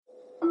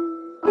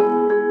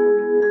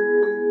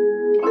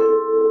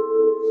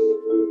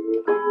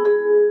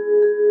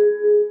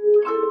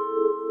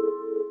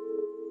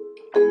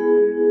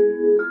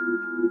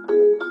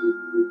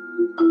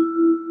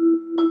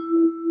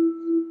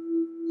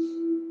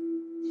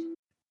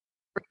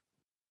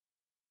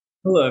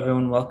Hello,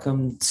 everyone.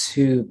 Welcome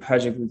to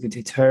Project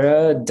Likkutei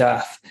Torah,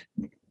 Daf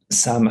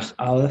Samach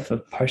Aleph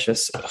of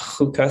Parshas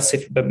Chukas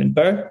Sefer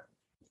Bamidbar.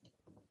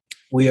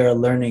 We are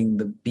learning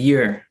the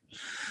beer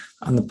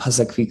on the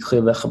Pasuk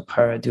V'Kli Lecha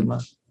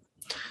Paraduma,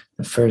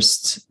 the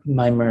first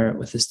mimer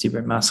with the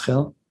Stibur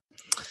Maschil.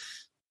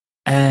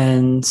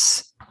 And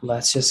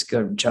let's just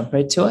jump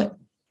right to it.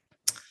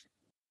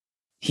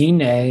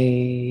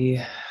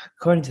 Hine,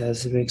 according to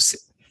this, it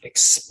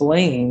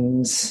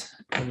explains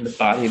in the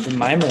body of the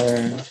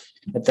mimer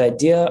that the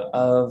idea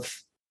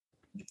of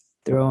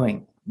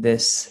throwing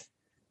this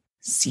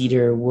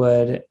cedar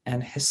wood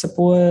and hyssop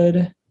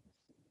wood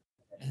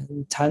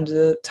and tied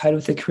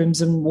with the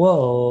crimson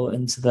wool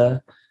into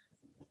the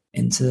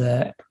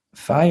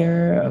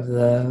fire of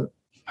the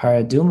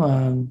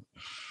paraduma.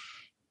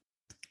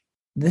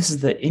 This is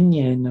the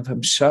inyan of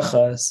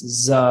Hamshachas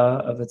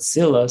Za of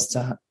Atzilos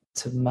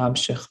to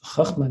Mamshech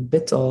Chachman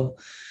Bittel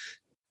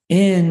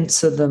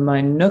into the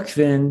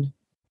Mainukvin,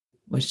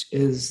 which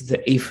is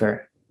the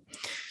Afer.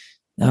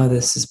 Now,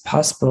 this is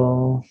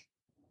possible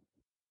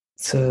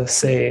to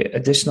say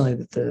additionally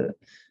that the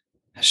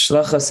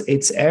Shlachas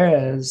Eitz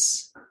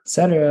Erez,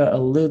 etc.,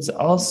 alludes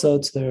also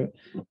to the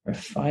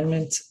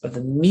refinement of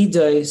the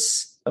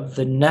Midos of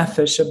the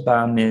Nefesh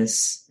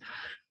Abamis.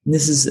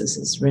 This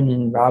is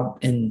written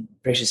in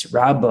Parshas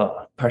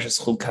Rabbah, Parshas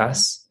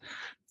Chukas,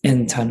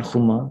 in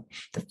Tanchuma,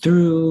 that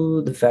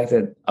through the fact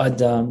that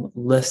Adam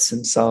lifts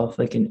himself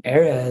like an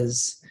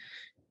Erez,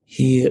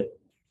 he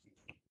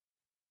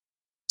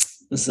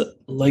is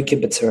like a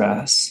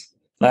b'tzaras,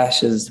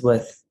 lashes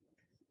with,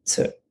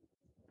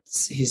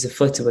 he's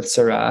afflicted with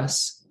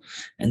tzaras,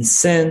 and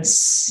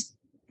since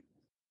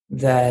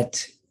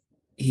that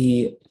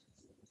he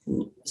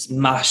is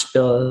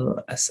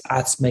mashbil as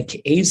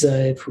atzmek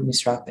ezav hu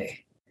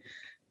misrape,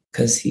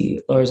 because he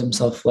lowers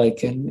himself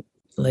like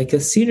a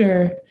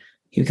cedar,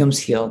 he becomes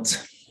healed,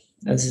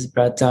 as is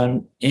brought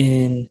down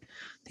in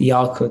the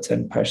Yaakov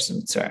and Parshas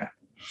Mitzvah.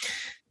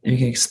 And we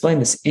can explain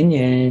this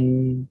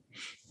inyan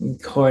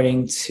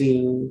according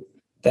to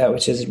that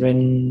which is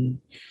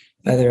written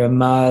by the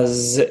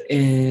Ramaz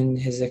in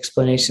his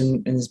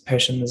explanation in his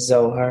Parshas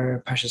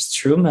Zohar, Parshas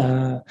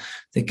Truma,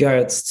 the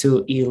Garetz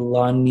to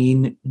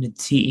Ilanin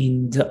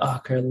Netiin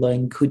Da'akar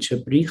Loin Kucha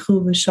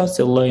Brichu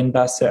V'Shasa Loin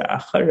Basar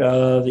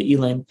Acharav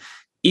Ilain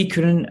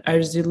Ikrin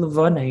Arzi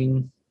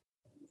Levanin.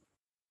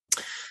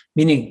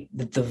 Meaning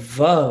that the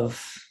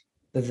Vav,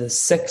 the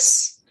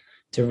six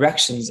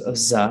directions of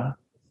Za,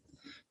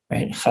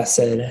 right,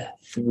 Chesed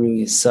through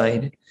his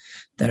side,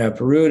 that are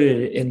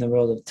rooted in the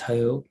world of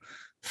Tayu,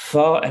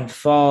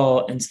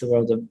 fall into the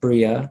world of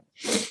Bria.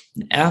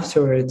 And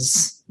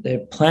afterwards,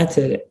 they're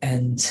planted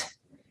and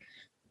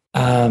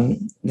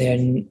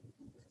then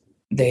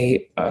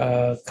they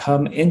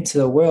come into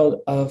the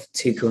world of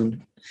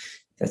Tikkun.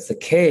 That's the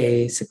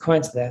case.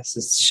 According to that,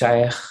 it's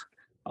Shaykh,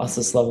 also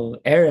this level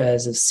of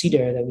eras of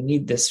cedar, that we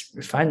need this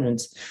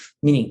refinement,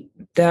 meaning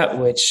that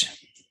which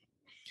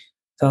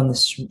found the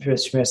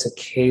Shmiras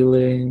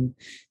Kalim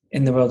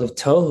in the world of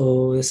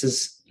Tohu. This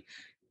is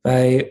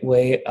by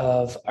way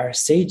of our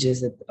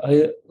sages that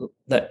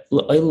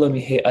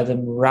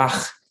Adam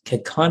Rach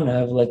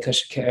Kekanav like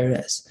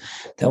Kasha,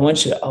 that one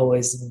should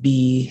always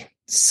be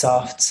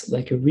soft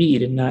like a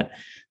reed and not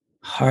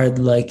hard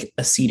like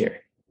a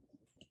cedar.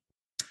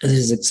 This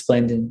is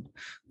explained in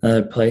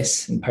another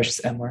place in Parshas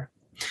Emor,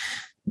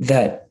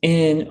 that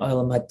in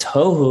Olam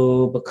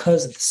Tohu,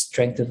 because of the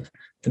strength of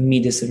the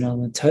midas of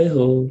Olam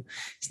Tohu,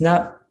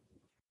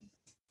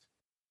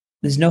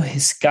 there's no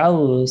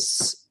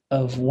hiskalus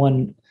of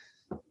one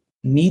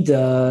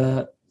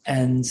midah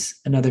and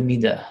another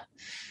midah.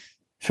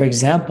 For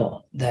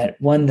example, that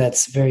one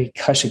that's very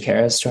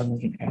kashikara,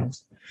 strong-looking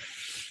arrows,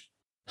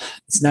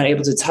 it's not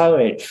able to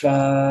tolerate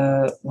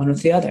one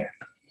with the other.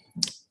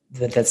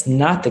 That's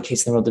not the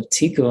case in the world of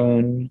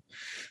Tikkun.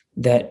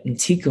 That in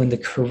Tikkun, the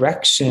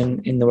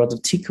correction in the world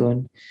of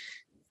Tikkun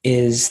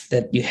is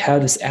that you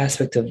have this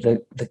aspect of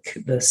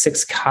the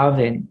six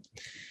kavin,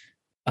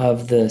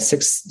 of the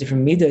six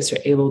different midas, are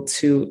able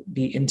to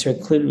be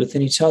intercluded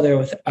within each other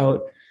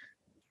without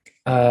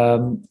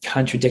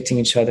contradicting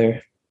each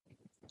other,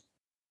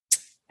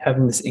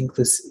 having this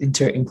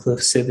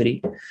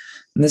inter-inclusivity.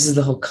 And this is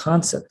the whole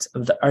concept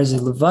of the Arzi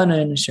Levana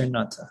and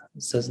Shernata.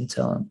 It doesn't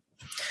tell him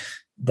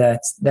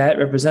that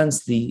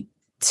represents the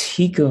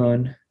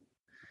Tikkun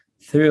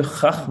through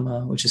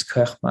Chachma, which is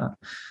Kachma,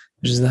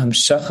 which is the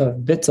Hamshacha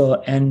of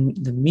Bittel, and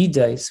the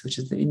Midais, which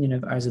is the union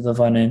of Arzi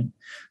Levanin,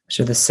 which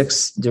are the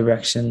six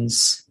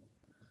directions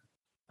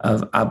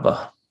of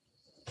Abba,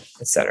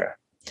 etc.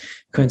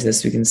 According to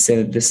this, we can say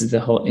that this is the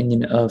whole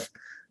union of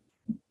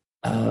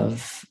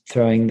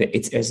throwing the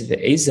Eitz Erez of the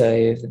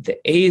Ezav. That the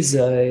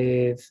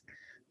Ezav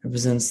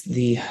represents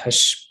the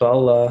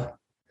Hashbala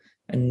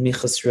and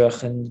Michas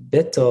Ruach and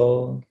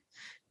Bittel,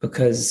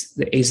 because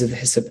the Ezav, the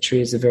Hyssop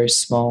tree, is a very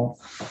small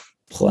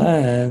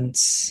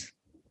plant.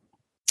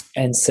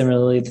 And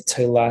similarly, the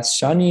Toilas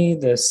Shani,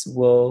 this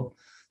wool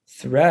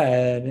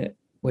thread,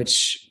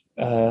 which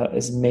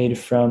is made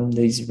from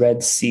these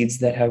red seeds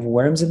that have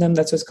worms in them.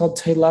 That's what's called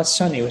Teilas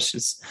Shani, which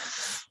is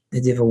the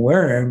idea of a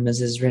worm,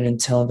 as is written in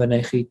Tel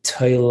Vanechi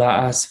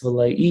Teilas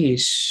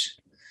V'Laish,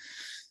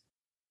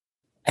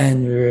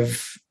 and we're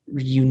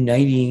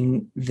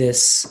reuniting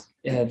this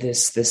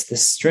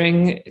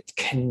string. It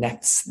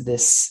connects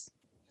this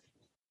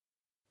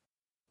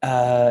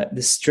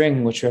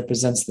string, which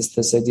represents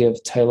this idea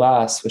of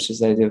Teilas, which is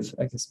the idea of,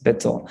 I guess,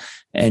 Bittel,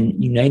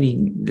 and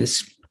uniting the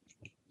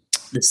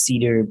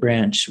cedar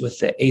branch with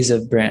the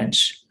Azav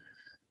branch,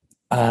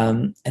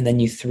 and then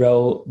you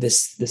throw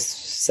this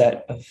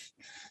set of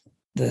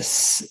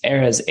this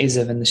Erez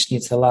Azav and the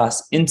Shnit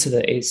Talas into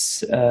the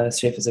Ace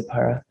Sreif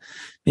Zapara,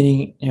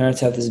 meaning in order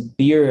to have this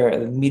beer,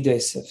 the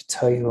midos of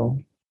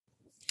Tohu.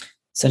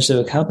 Essentially,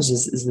 what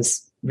accomplishes is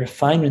this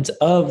refinement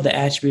of the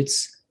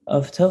attributes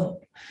of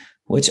Tohu,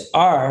 which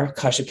are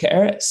Kasha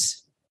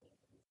Ke'eres,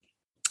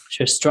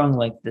 which are strong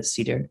like the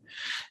cedar.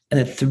 And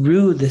that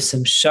through this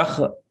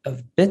Simshacha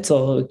of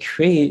Bittel, it would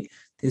create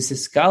this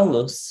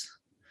Iskalos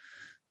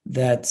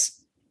that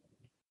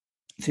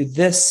through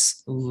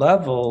this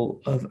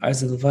level of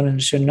Arzalavan and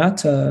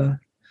Shernata,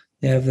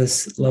 they have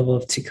this level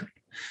of Tikkun.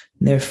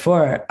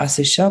 Therefore,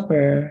 Asay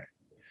Shaper,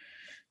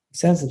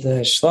 sense of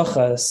the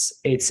Shlachas,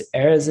 it's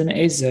Erez and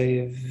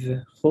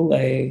Ezev,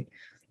 Chule,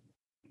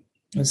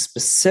 was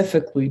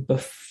specifically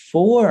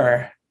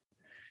before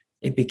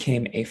it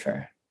became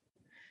Afer.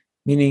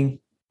 Meaning,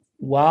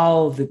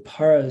 while the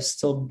para is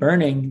still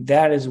burning,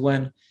 that is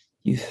when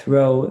you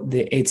throw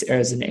the Eitz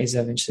Erez and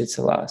Ezev and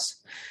Shlitzalas.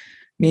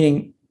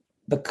 Meaning,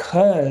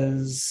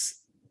 because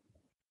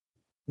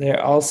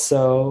they're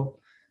also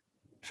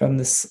from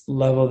this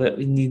level that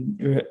we need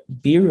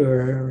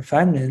birur,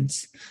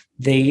 refinements,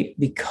 they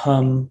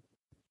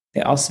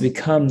also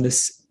become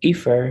this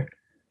Efer,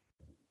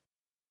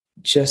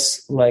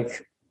 just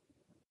like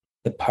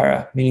the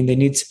para, meaning they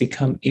need to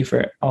become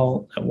Efer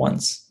all at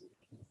once.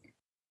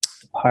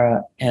 The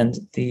para and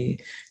the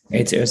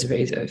Eitz Erez of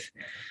Ezev.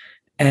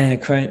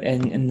 And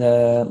in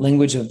the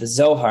language of the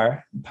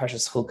Zohar,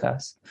 Parshas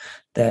Chukas,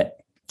 that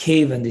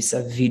cave and this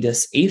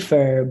avidas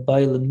efer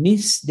by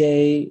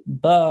lemisde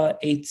ba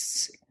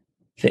eitz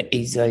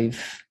ve'ezav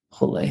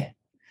chule,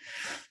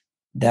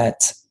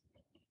 that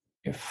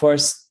you're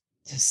forced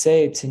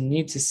to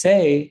need to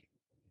say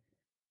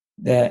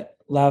that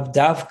lav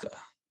davka,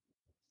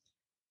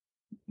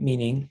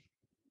 meaning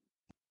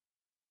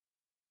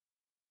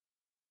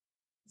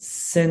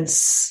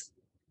since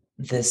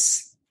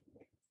this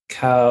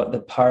cow,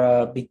 the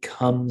para,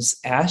 becomes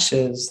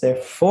ashes,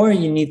 therefore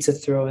you need to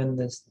throw in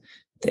the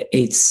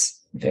eitz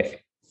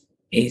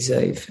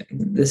ve'ezav.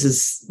 This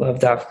is lav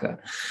davka.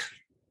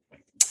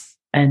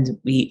 And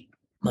we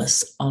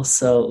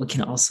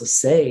can also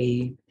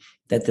say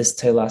that this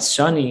Teilas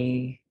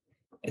Shani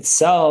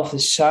itself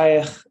is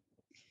shaykh.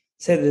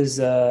 Say there's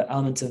an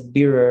element of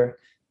birur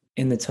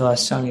in the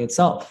Teilas Shani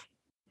itself.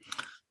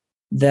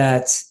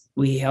 That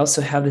we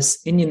also have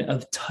this inyan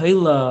of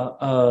Teila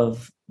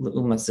of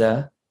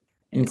L'umazeh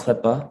in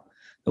Klippa,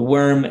 the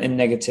worm and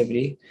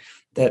negativity.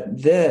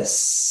 That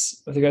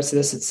this, with regards to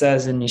this, it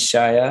says in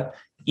Yeshaya,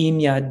 Im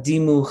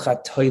Yadimu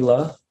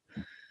Chatoila,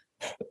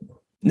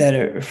 that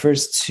it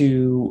refers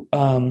to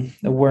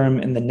the worm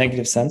in the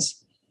negative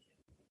sense.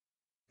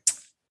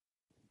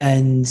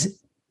 And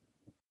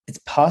it's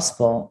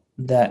possible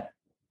that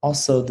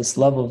also this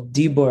level of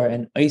Dibor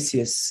and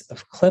Isis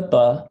of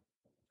Klippa,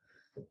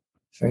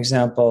 for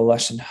example,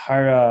 Lashon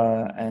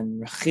Hara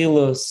and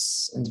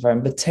Rechilus and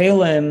Dvarim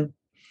B'Telem,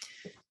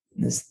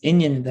 this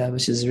inyan that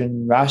which is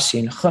written in Rashi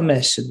and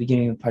Chumash at the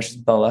beginning of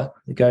Parshas Balak,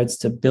 regards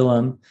to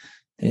Bilam,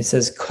 and it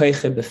says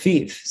Koiche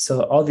Befiv.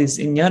 So all these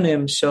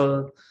inyanim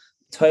show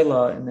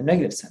Toila in the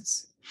negative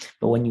sense.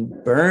 But when you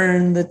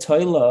burn the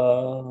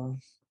Toila,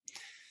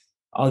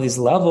 all these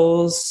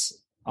levels,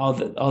 all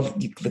the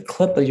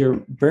klippa,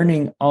 you're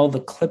burning all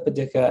the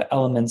klippadika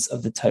elements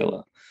of the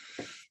Toila.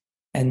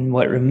 And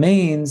what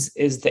remains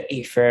is the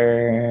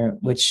Efer,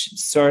 which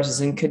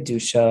sources in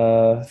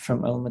Kedusha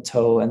from El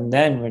Mato, and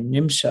then we're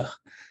Nimshach.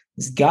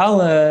 This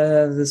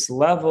Gala, this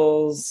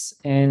levels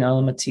in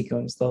El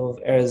Matiko, this level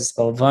of Erez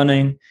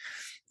Balvanin,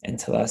 and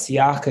Telas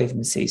Yaakov,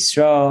 Misei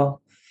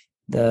Yisrael,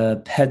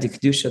 the Ped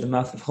Kedusha, the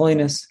mouth of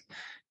holiness,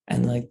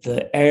 and like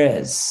the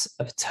Erez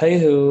of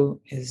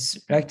Taihu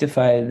is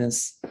rectified in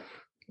this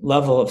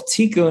level of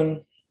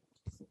Tikkun.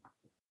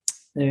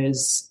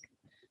 There's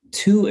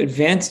two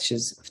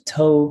advantages of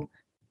Toh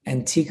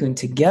and Tikkun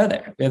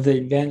together. We have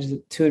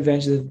two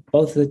advantages of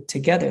both of them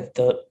together.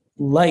 The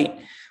light,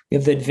 we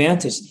have the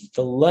advantage that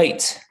the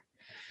light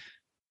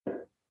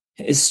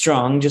is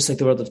strong, just like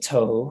the world of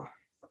Tohu.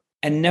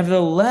 And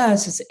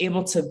nevertheless, it's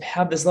able to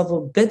have this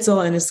level of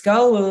bittul and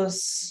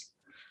iskalus,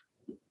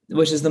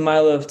 which is the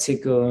mila of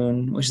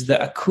Tikkun, which is the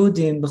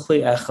akudim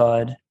b'chli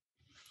echad,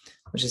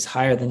 which is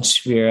higher than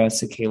Shvira,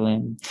 Sekelim.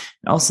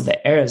 And also the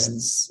Erez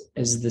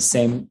is the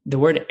same. The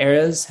word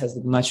Erez has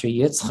the gematria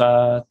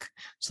Yitzchak, which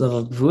is the level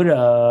of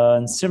Gvura,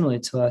 and similarly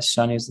to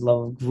Shani is the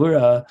level of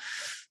Gvura,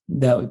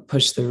 that we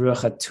push the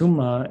Ruach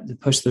HaTuma. To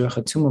push the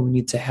Ruach HaTuma, we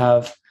need to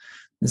have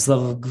This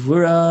level of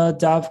Gvura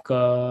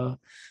Davka,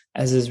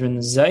 as is written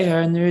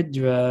Zayar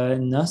Nirdra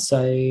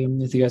Nasai,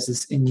 with regards to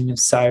this Indian of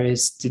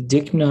Cyrus to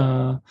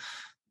Dikna,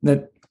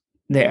 that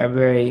they are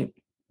very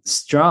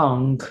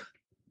strong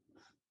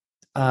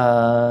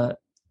to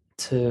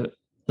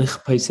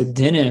Likkutei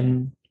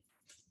Dinim,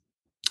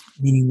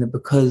 meaning that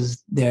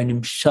because they are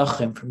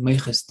nimshachim from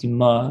Meichas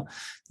Dima,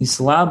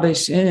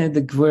 Nislabish in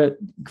the Gvur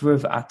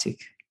of Atik.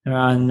 They're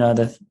on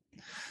the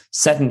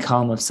second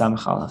column of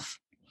Samach Aleph.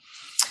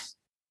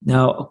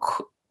 Now,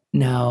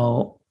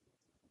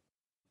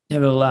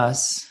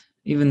 nevertheless,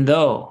 even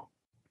though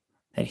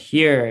that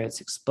here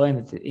it's explained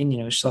that the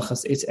Indian of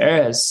Shlachas Eitz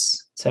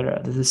Erez,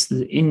 etc., that this is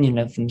the Indian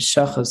of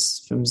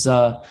Nishachas from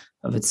Zah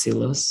of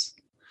Etzilus,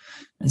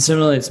 and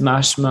similarly it's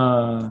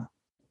mashma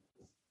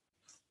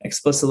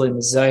explicitly in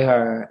the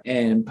Zohar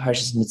and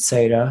Parshas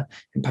Mitzayra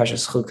and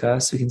Parshas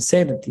Chukas, we can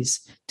say that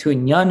these two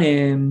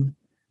inyanim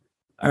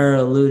are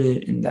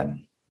alluded in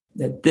them.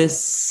 That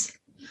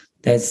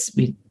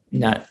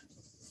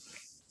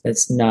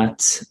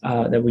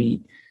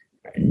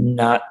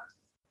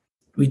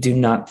we do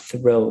not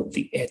throw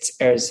the Eitz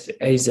Erez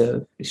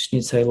V'Ezav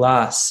V'Shnitay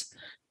Las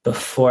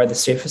before the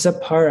Seifas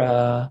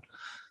Apara,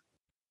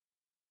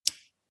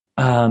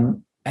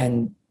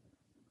 and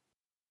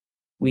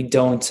we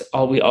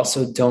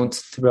also don't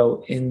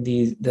throw in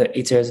the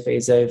Eitz Erez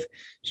V'Ezav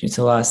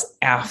V'Shnitay Las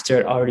after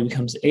it already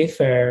becomes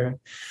Afer,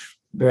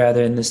 but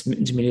rather in this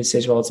intermediate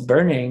stage while it's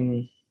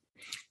burning.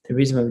 The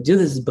reason why we do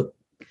this is but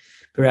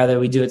rather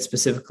we do it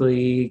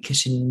specifically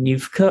Kishin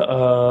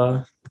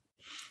Nivka,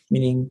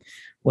 meaning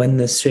when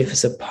the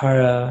Streifas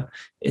Apara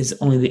is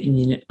only the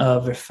Indian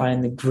of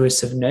refining the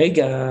Grus of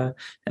Noiga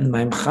and the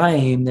Maim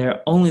Chaim,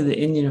 they're only the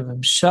Indian of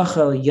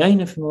Amshachal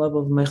Yaina from the level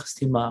of Meichas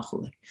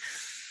Timachuli.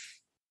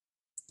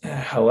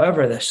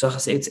 However, the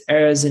Shlachas Eitz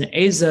Erez and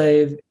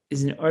Ezav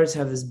is in order to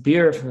have this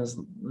beer from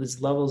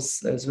these levels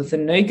that is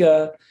within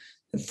Noiga,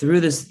 and through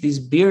these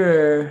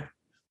beer,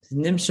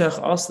 Nimshach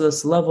also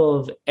this level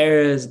of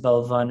Erez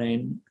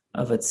Balvanin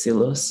of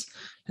Atzilus,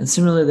 and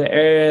similarly the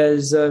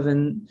Erez of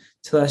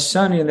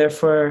Tilashani, and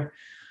therefore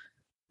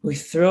we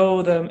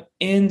throw them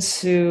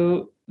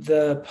into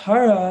the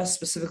para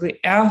specifically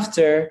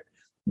after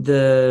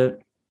the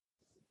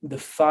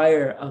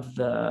fire of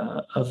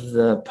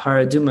the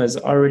paraduma is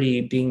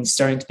already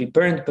starting to be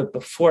burnt, but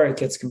before it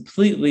gets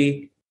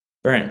completely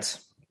burnt.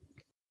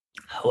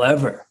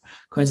 However,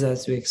 according to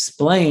as we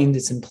explained,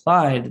 it's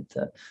implied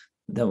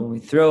that when we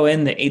throw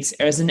in the Eitz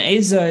Erez and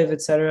Ezav,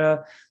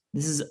 etc.,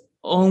 this is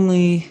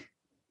only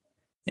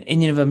an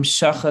Indian of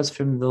Amshachas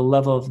from the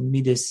level of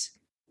Midas,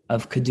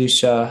 of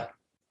Kedusha,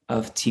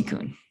 of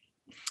Tikkun.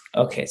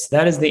 Okay, so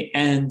that is the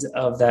end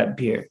of that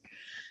beer.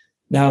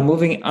 Now,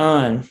 moving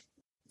on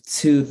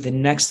to the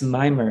next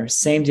mimer,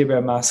 same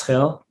Dibra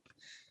Maschil,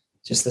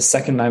 just the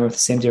second mimer of the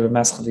same Dibra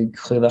Maschil,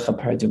 Likkutei Lecha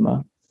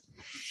Paraduma.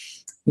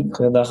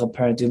 Likkutei Lecha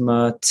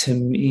Paraduma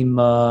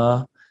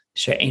Timima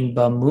She'ein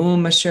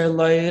Bamum Asher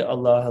Loi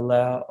Allah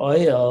Allah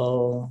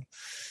Oil.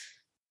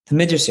 The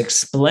Midrash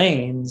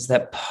explains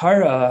that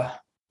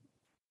para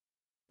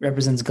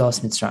represents Galus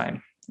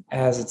Mitzrayim,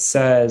 as it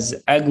says,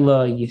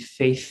 Egla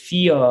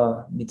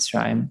Yefefia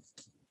Mitzrayim,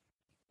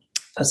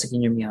 pasuk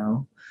in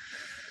Yirmiyahu.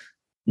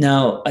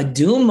 Now,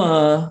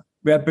 Aduma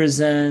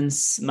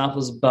represents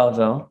Malchus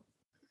Bavel,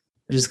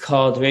 which is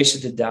called Reisha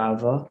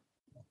Dava.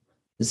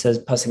 It says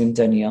pasuk in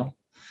Daniel,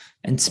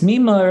 and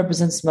Tmima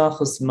represents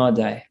Malchus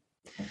Madai.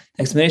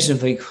 The explanation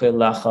of Likkutei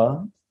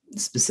Lecha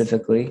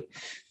specifically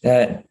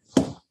that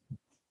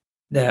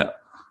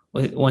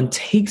one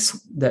takes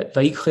that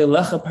Likkutei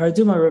Lecha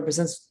Paraduma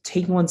represents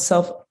taking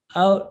oneself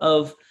out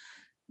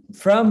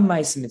from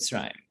Ma'aseh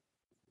Mitzrayim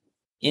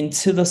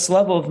into this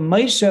level of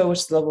Maisha, which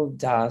is the level of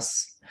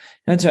Das.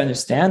 And to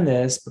understand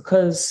this,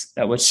 because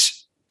that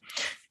which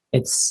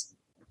it's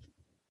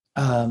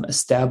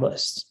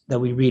established that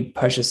we read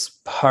Parshas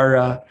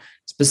Para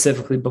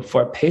specifically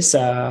before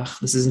Pesach.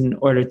 This is in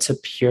order to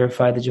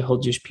purify the whole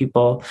Jewish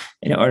people,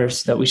 in order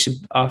so that we should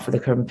offer the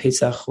Korban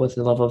Pesach with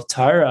the level of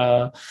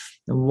Torah.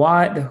 And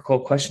why? The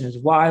whole question is,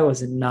 why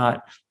was it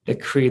not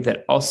decreed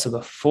that also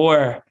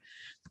before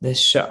the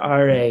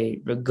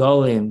Sha'arei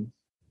Regalim,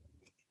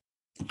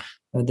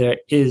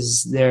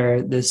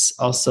 this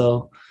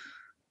also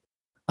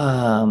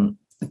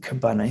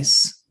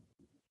Karbanis.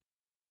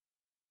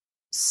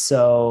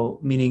 So,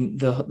 meaning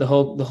the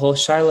whole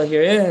shaila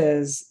here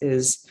is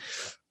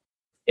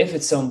if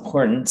it's so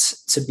important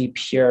to be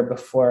pure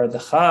before the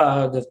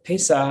Chag of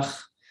Pesach,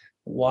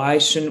 why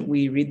shouldn't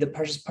we read the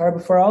Parshas Par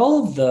before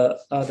all of the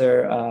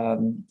other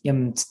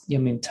Yamim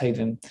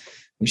Tovim?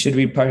 We should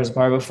read Parshas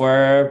Par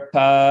before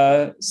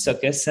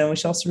Sukkot, and we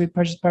should also read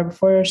Parshas Par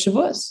before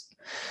Shavuos.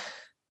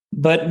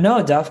 But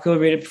no, Dafka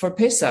read it before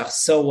Pesach.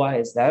 So why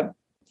is that?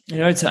 In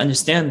order to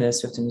understand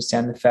this, we have to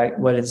understand the fact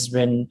what is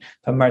written,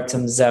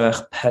 Pamartam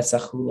Zerach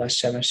Pesach Hu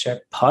Lashem Asher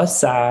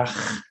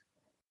Pasach,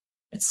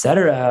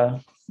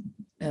 etc.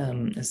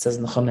 It says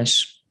in the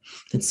Chumash.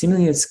 And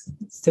seemingly it's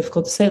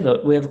difficult to say,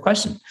 though. We have a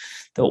question.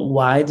 Though,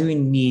 why do we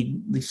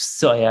need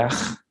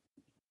Lifsoyach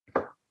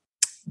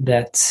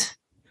that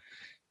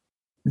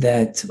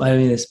that why do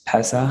we need this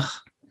Pesach?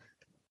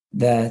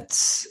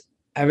 That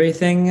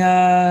everything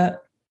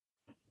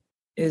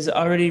is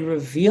already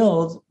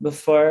revealed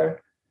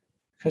before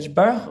Kadosh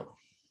Baruch Hu.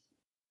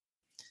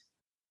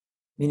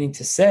 Meaning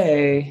to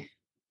say,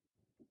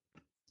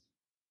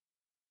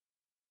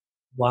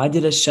 why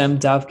did Hashem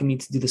Davka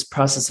need to do this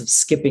process of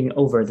skipping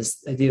over, this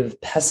idea of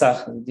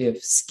Pesach, the idea of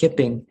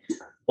skipping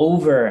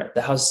over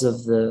the houses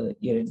of the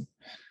Yidden?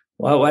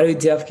 Why do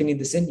Davka need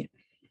this Inyan?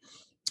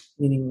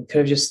 Meaning, we could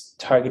have just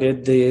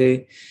targeted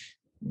the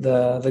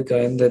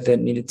goyim that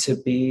needed to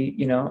be,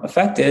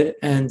 affected,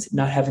 and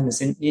not having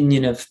this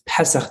Inyan of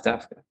Pesach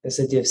Davka, this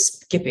idea of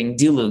skipping,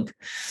 dilug.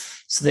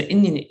 So the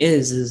Inyan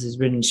is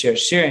written in Shir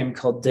Shirim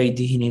called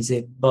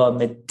Deidi Ba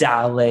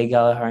Medale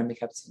Galahar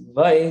Mikapti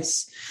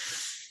Vice.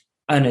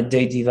 Ana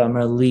Deidi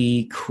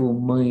Vamarli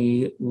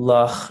Kumui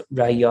Lach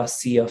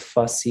Rayasi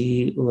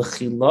Afasi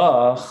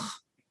Lachilach.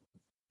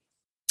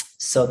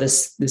 So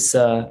this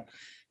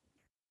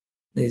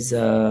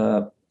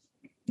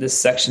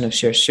section of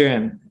Shir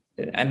Shirim,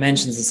 I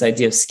mentions this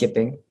idea of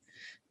skipping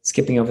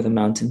over the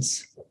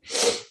mountains.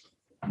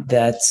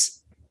 That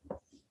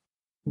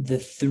the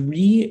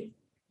three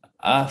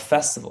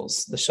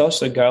festivals, the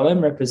Shalosh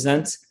Garlim,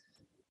 represent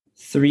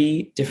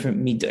three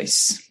different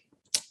midos.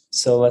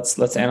 So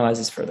let's analyze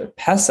this further.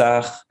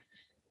 Pesach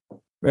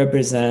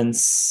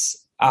represents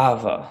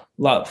Ava,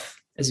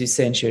 love, as we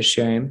say in Shir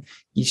Shirim,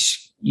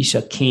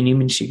 Yisha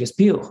Kenim and Shigas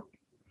Biur.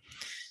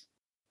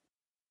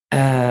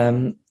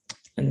 And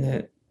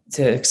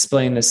to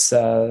explain this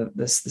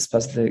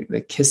passage,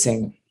 the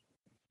kissing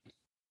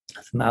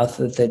of the mouth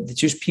that the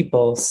Jewish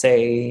people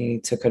say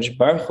to Kadosh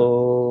Baruch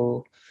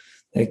Hu,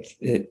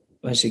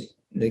 when she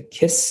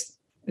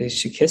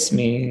should kiss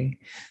me,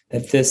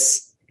 that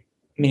this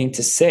meaning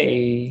to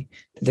say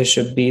that there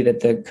should be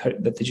that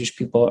the Jewish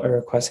people are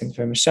requesting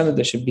from Hashem that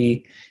there should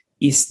be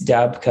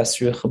isdab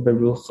kasrucha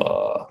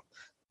berucha,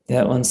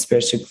 that one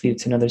spirit should cleave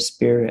to another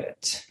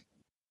spirit.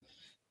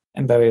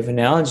 And by way of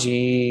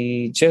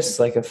analogy, just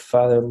like a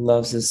father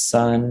loves his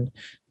son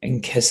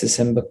and kisses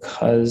him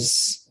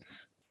because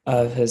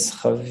of his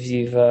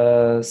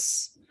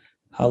chavivas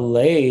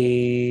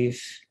halev,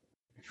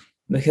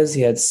 because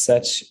he had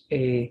such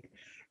a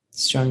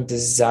strong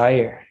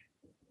desire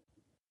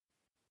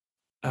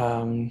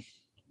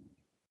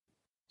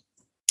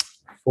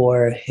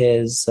for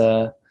his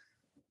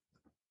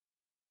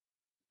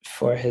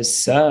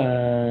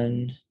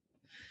son,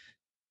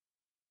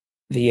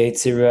 meaning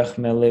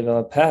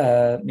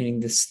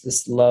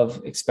this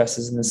love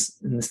expresses in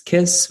this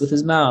kiss with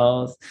his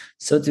mouth,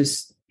 so to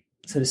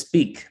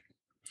speak,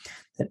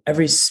 that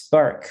every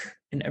spark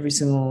in every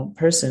single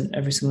person,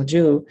 every single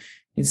Jew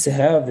needs to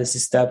have this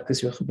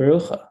istabkus ruach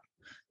barucha,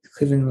 the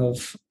cleaving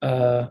of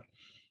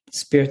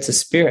spirit to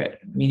spirit,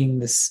 meaning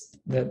that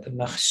the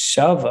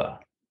machshava,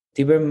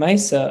 dibur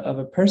maisa of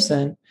a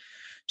person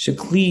should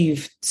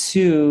cleave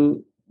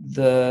to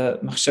the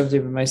machshava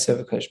dibur maisa of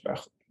a Kadosh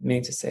Baruch Hu,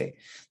 meaning to say,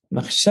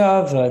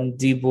 machshava and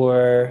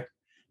dibur.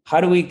 How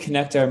do we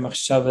connect our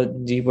machshava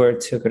and dibur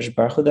to Kadosh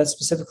Baruch Hu? That's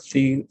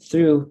specifically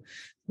through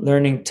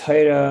learning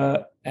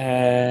Torah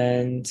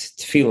and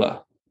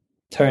tefillah,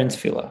 Torah and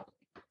tefillah.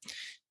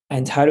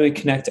 And how do we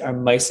connect our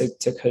maisa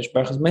to Kadosh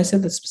Baruch Hu's maisa?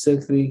 That's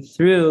specifically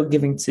through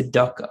giving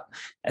tzedakah,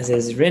 as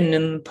is written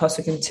in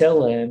Pasuk and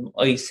Tehillim,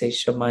 Oisei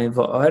Shamayim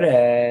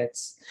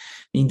Va'aretz,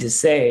 meaning to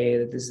say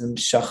that this is the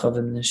Shachav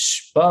and the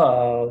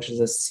Shpa, which is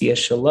a Siyah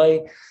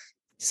Shalai.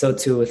 So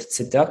too with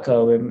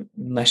tzedakah, we're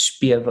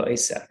mashpia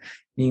va'isa,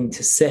 meaning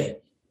to say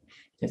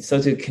that so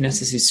too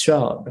Knesset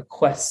Yisrael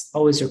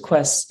always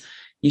requests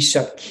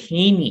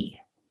yishakeni,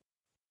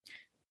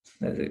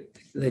 the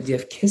idea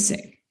of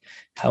kissing.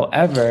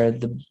 However,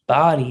 the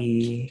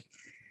body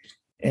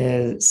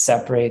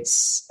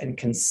separates and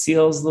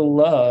conceals the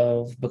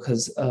love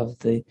because of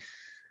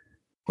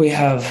we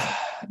have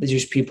the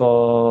Jewish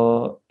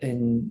people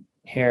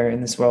here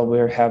in this world. We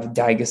have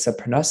daigus of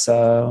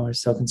parnasa. We're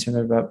so concerned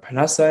about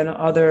parnasa and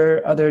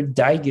other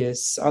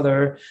daigus,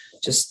 other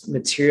just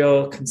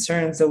material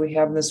concerns that we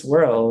have in this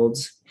world.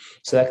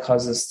 So that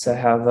causes us to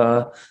have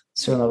a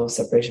certain level of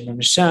separation from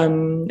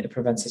Hashem. It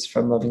prevents us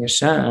from loving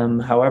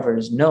Hashem. However, it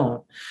is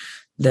known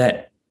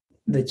that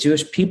the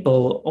Jewish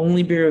people will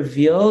only be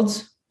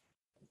revealed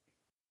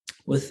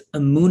with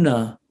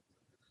emunah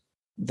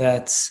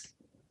that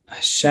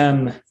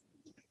Hashem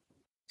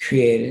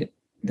created,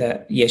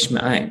 that yesh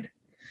ma'ayin.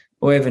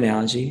 By way of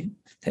analogy,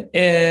 that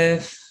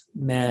if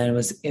man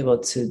was able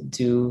to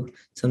do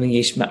something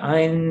yesh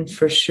ma'ayin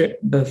for sure,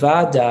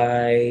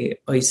 bevadai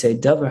oisei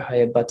davar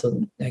haya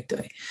batal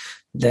negdai,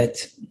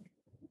 that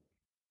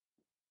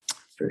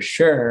for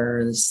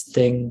sure this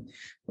thing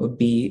would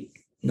be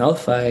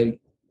nullified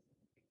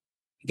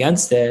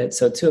against it.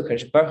 So too,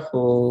 Kadosh Baruch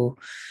Hu,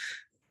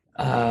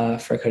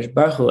 for Kadosh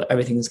Baruch Hu,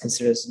 everything is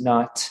considered as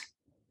not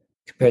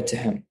compared to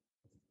him.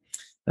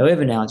 By way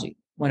of analogy,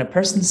 when a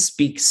person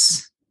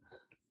speaks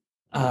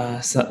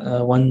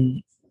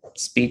one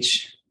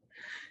speech,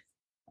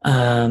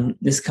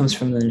 this comes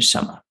from the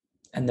neshama,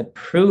 and the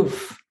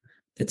proof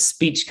that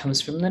speech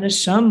comes from the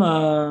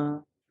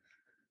neshama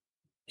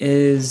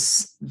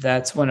is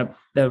that when a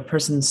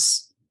person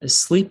is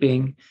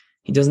sleeping,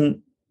 he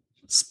doesn't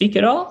speak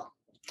at all.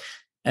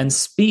 And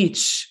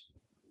speech,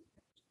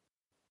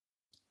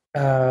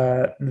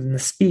 the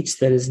speech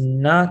that is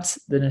not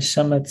the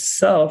neshama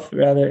itself,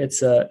 rather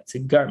it's a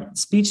garment.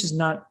 Speech is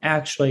not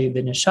actually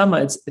the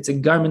neshama; it's a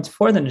garment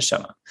for the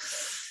neshama.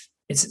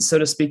 It's, so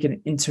to speak,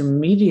 an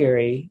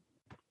intermediary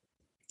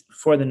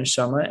for the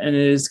neshama, and it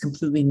is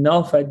completely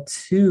nullified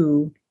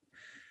to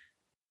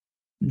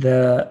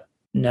the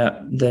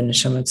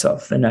neshama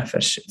itself, the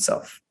nefesh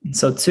itself. And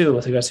so too,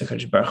 with regards to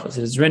Kadosh Baruch Hu, it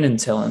is written in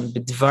Tehillim,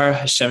 B'dvar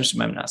Hashem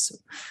Shemaim Nasu.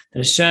 That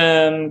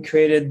Hashem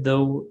created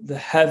the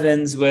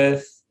heavens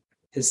with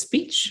His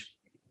speech,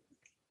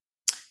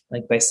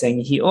 like by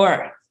saying Yehi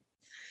Or,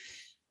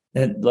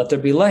 that let there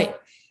be light.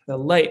 The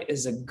light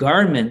is a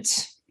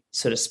garment,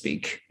 so to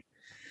speak.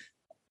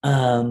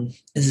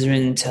 This is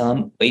written in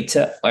Tehillim,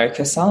 Oita Or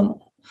Kasam,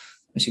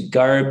 which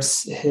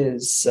garbs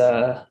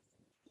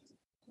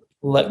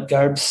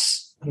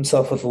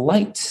himself with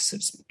light, so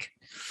to speak.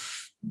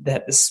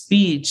 That the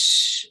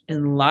speech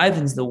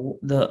enlivens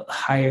the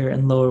higher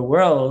and lower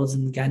worlds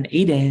in Gan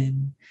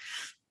Eden,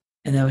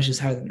 and that which is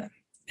higher than them.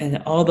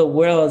 And all the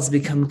worlds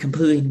become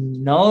completely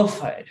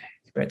nullified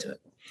compared to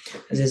it.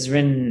 As is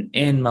written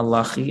in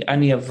Malachi,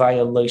 Ani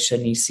Avaya Lo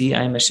Shanisi,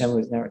 I am Hashem who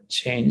has never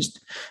changed.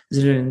 As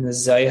is written in the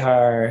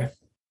Zohar,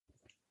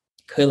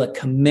 Kala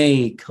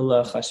Kamei,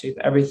 Kala Chashiv,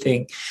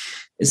 everything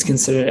is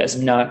considered as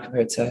not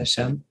compared to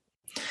Hashem.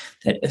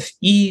 That if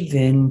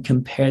even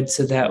compared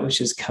to that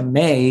which is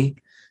Kamei,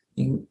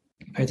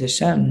 compared to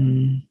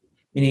Hashem,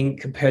 meaning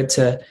compared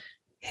to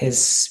His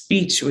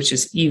speech, which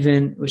is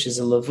even, which is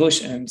a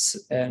lavush and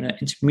an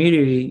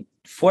intermediary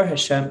for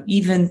Hashem,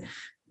 even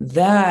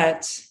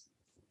that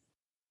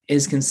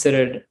is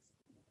considered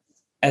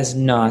as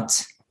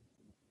not.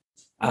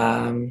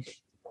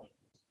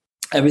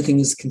 Everything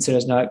is considered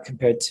as not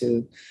compared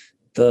to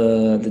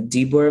the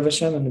dibur of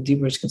Hashem, and the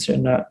dibur is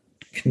considered not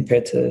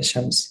compared to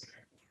Hashem's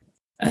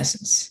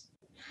essence.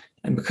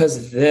 And because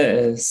of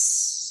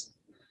this,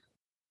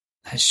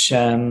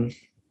 Hashem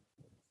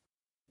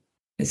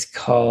is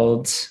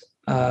called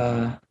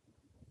Kucha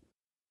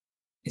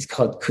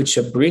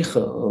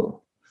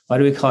Brichu. Why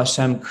do we call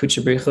Hashem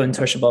Kucha Brichu in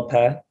Torah Shabbal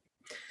Peh?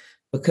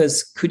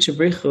 Because Kucha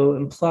Brichu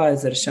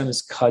implies that Hashem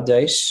is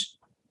Kadosh,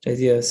 the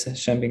idea of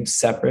Hashem being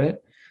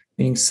separate,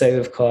 meaning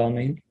Seviv Kol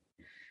Amin.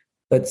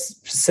 But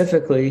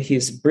specifically, He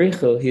is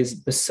Brichu, He is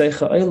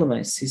B'Seicha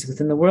Olamais, He's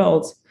within the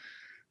world,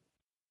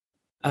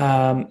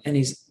 and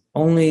He's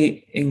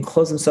only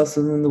enclosed Himself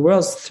within the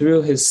worlds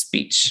through His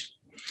speech.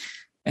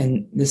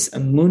 And this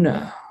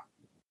emunah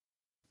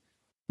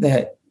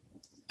that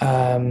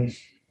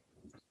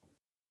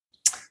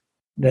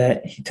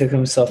He took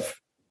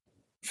Himself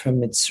from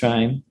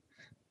Mitzrayim,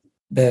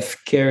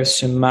 b'hefker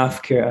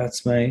shemafker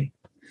atzmai,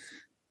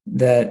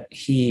 that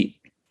He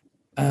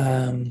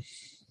is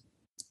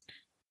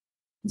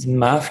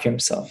mafker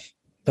Himself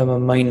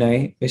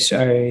b'mamaynai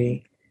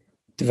b'shari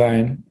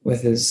dvarim,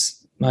 with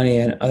His money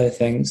and other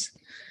things,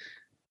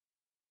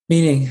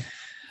 meaning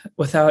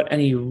without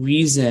any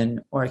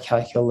reason or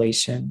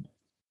calculation.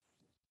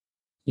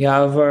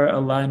 Yavar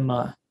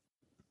alayma.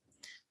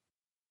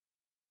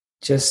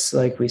 Just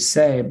like we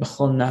say,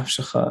 b'chol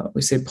nafshecha.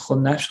 We say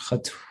b'chol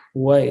nafshecha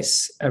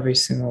twice every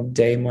single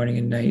day, morning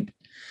and night,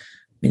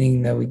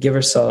 meaning that we give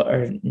our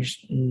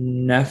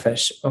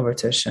nefesh over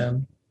to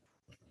Hashem.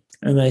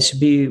 And that it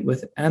should be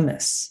with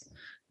emes,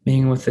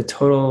 meaning with the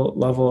total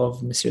level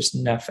of Mesiras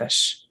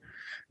Nefesh.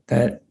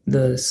 That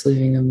the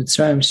leaving of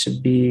Mitzrayim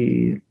should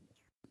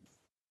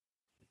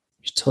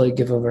totally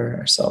give over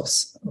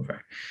ourselves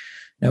over.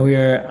 Now we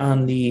are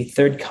on the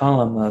third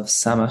column of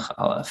Samach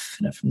Aleph.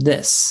 Now from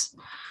this,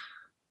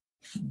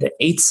 the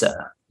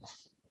Eitzah,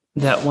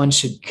 that one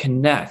should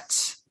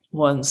connect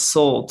one's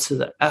soul to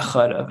the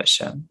Echad of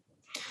Hashem,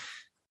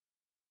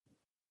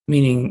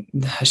 meaning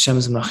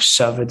Hashem's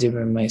Machshava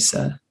Dibur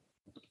Maisa,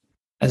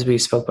 as we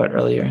spoke about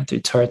earlier, through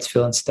Torah,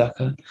 Tefillah, and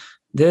Tzedakah.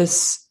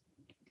 This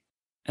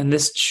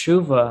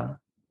tshuva,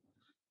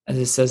 as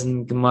it says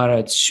in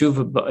Gemara,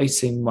 tshuva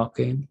ba'isei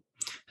makim,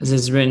 as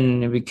it's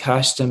written,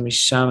 Bikashta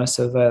misham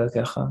asavai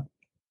lekecha,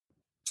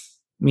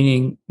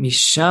 meaning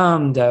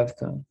misham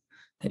davka,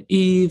 that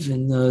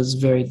even those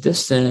very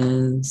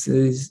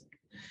distances,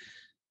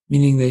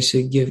 meaning they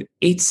should give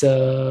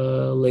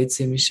eitzah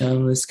leitzei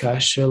misham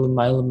liskasher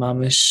l'mayla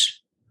mamish,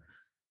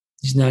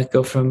 they should not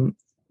go from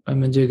a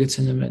madriga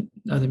to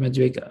another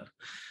madriga.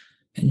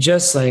 And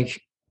just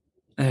like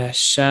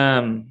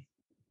Hashem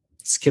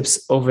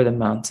skips over the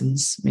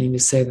mountains, meaning to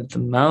say that the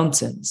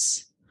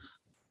mountains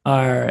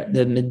are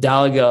the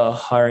Medalga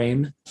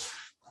Harim.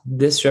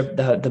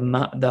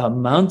 The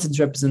mountains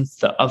represents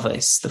the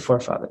Avais, the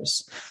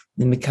forefathers.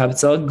 The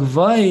Mikabetzal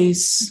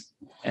Gvais,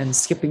 and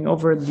skipping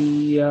over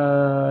the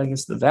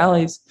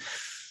valleys,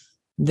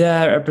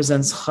 that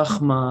represents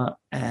Chachma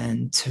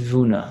and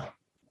Tevuna.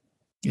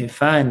 You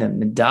find that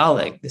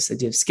Medalig, this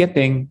idea of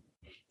skipping,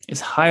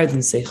 is higher than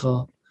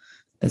Seichel.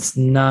 That's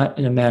not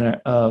in a manner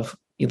of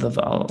Ilav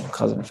al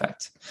cause and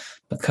effect,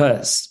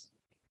 because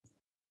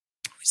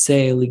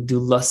say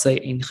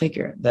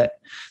that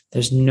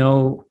there's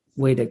no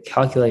way to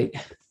calculate.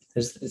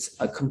 It's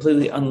a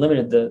completely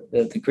unlimited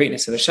the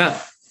greatness of Hashem.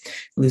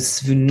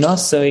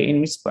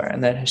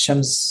 And that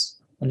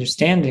Hashem's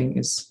understanding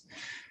is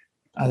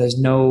there's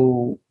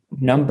no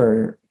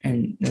number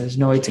and there's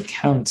no way to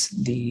count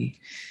the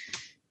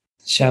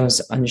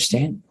Hashem's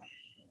understanding.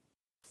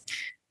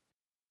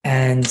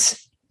 And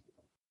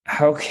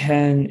how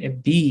can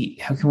it be?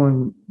 How can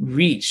we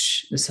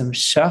reach this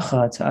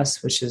hamshacha to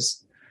us, which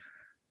is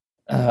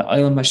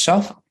olam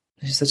hashafa,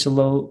 which is such a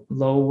low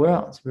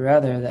world? But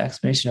rather, the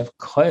explanation of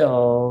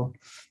koil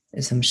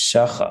is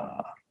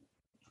hamshacha,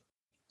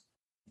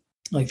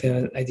 like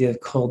the idea of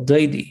kol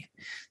doidi,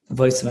 the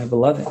voice of my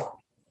beloved.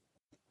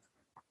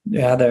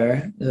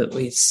 Rather,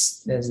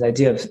 there's the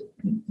idea of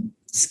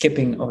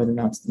skipping over the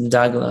mountain,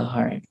 dagla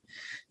harim,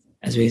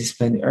 as we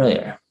explained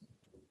earlier,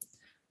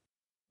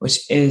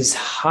 which is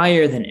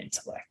higher than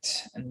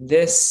intellect. And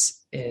this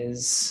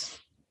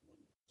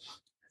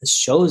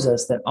shows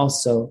us that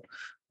also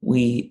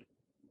we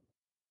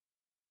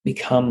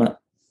become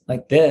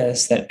like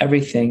this, that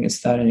everything is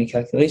without any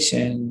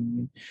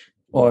calculation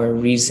or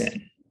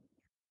reason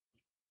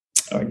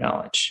or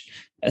knowledge.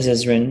 As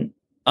is written,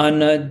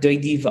 Ana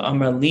doidi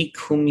v'amar li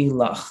kumi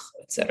lach,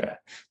 etc.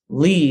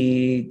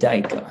 Li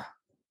daika,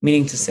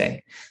 meaning to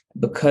say,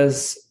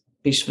 because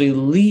bishvili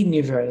li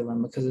niver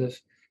elam, because of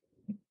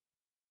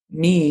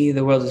me,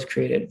 the world is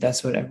created.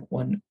 That's what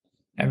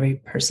every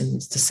person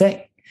needs to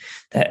say.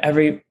 That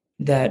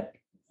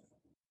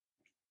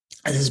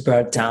as is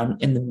brought down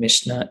in the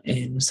Mishnah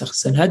in Masech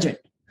Sanhedrin.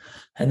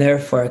 And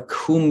therefore,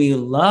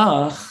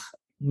 kumilach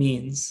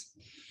means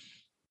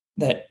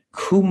that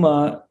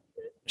kuma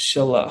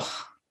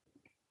shalach.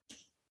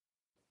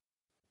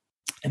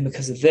 And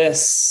because of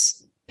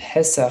this,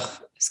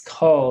 Pesach is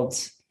called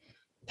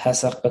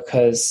Pesach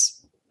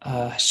because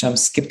Hashem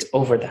skipped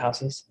over the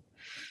houses.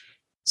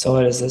 So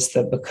what is this?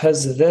 That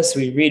because of this,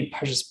 we read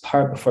Parshas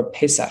Par before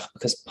Pesach,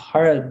 because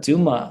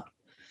Paraduma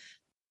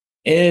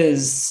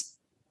is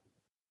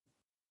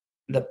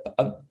the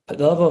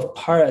level of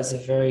Para is a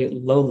very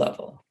low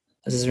level.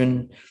 As is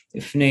written,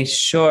 Ifnei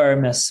Shor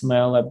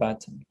Mesmael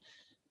Arbatim.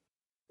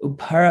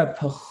 Upara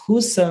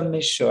Pachusa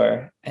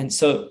Mishor. And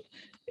so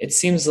it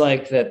seems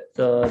like that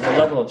the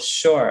level of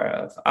shor,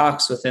 of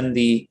ox within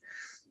the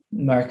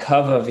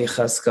Merkava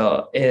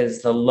Vichaskal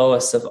is the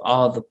lowest of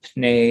all the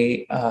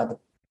pnei,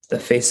 the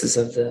faces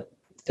of the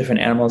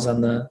different animals of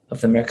the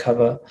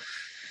Merkava.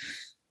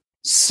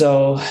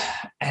 So,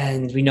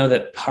 and we know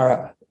that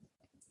para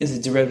is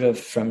a derivative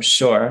from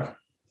shor,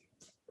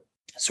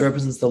 so it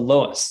represents the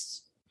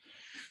lowest.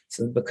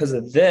 So because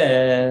of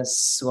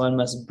this, one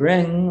must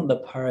bring the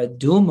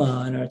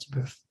paraduma in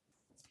order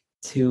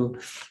to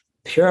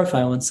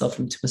purify oneself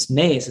from tumas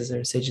meis, as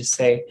our sages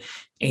say,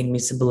 ein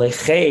misa b'lei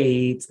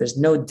chet, there's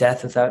no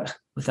death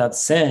without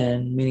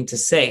sin, meaning to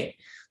say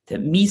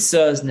that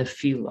misa is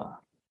nefila.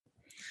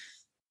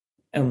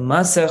 And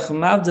masach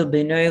mavdil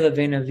beinoi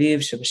levein aviv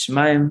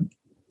sheb'shamayim,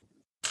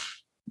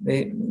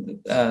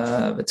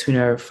 between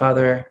our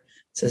father,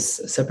 it's a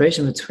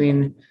separation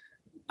between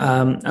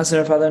us and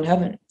our Father in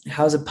heaven.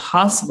 How is it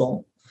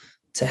possible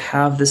to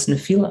have this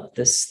nefila,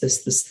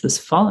 this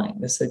falling,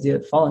 this idea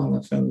of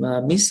falling from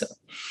misa?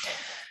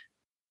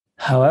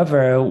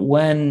 However,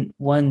 when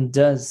one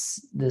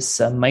does this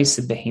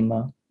maisa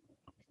behima,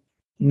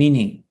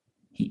 meaning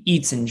he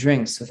eats and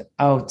drinks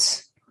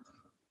without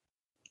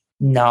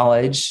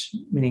knowledge,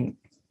 meaning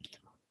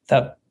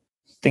without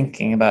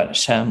thinking about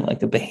Hashem,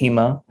 like a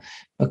behima,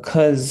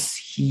 because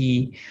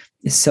he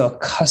is so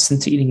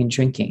accustomed to eating and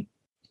drinking,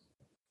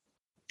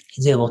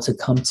 he's able to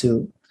come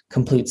to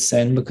complete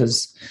sin,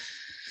 because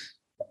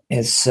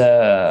it's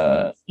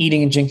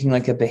eating and drinking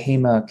like a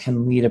behemoth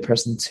can lead a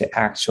person to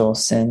actual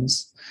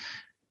sins.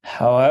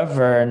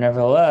 However,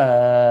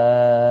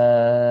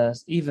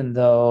 nevertheless, even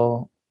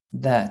though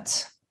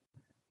that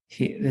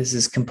this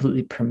is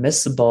completely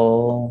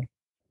permissible,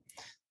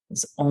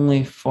 it's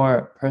only for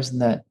a person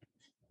that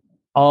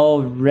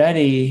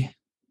already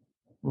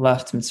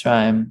left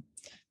Mitzrayim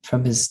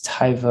from his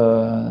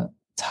tivus,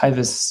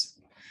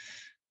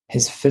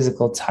 his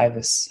physical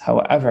tivus.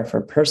 However, for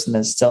a person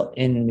that's still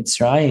in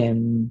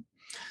Mitzrayim,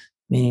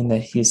 meaning that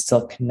he's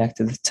still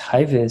connected with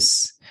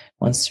tivus,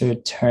 wants to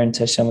return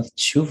to Hashem with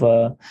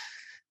tshuva,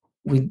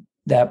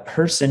 that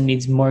person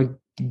needs more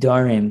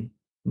darim,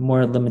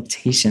 more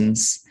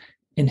limitations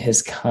in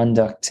his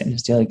conduct, in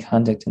his daily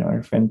conduct, in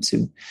order for him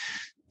to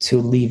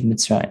leave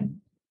Mitzrayim.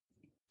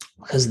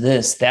 Because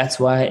that's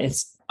why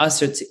it's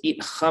usher to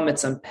eat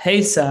chametz on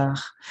Pesach.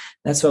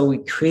 That's why we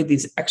create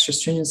these extra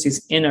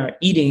stringencies in our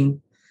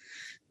eating,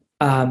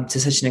 to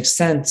such an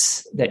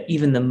extent that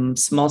even the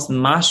smallest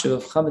mashu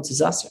of chametz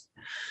is usher.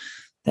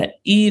 That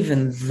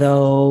even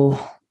though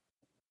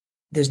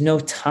there's no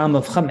tam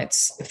of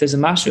chametz, if there's a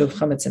mashu of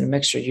chametz in a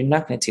mixture, you're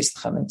not going to taste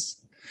the chametz.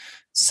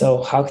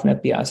 So how can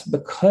that be usher?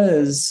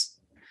 Because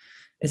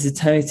it's a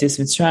time to taste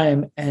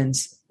Mitzrayim, and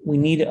we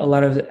need a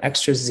lot of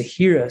extra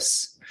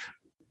zehiras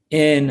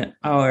in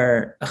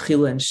our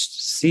achila and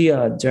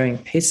shtia during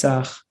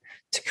Pesach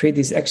to create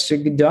these extra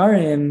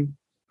gedarim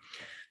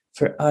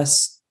for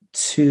us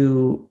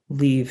to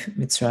leave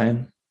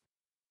Mitzrayim.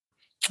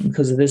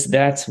 Because of this,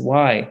 that's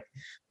why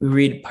we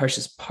read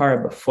Parshas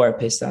Parah before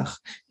Pesach,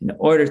 in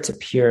order to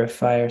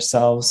purify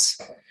ourselves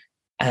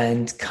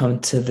and come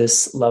to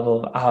this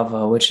level of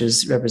Ava, which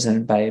is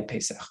represented by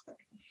Pesach.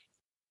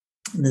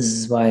 This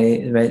is why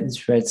it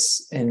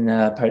writes in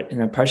a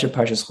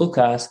Parshas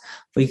Chukas,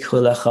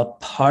 "V'yikulecha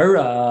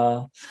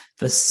para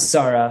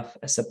v'saraf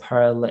es a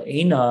para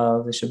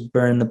le'enav." They should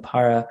burn the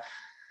para,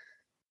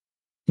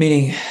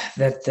 meaning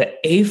that the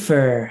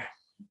afer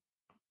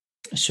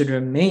should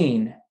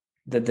remain,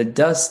 that the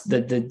dust,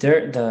 the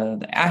dirt,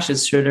 the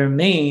ashes should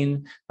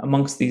remain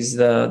amongst these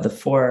the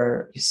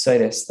four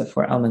Yisaitis, the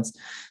four elements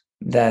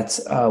that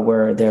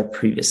were there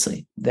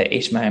previously, the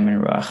Eish, Mayim,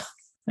 and Ruach,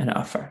 and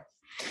Afar.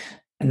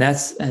 And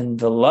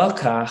the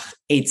lakach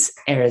eitz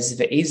erez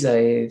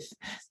ve'ezav.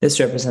 This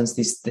represents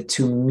the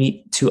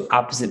two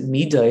opposite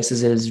midas,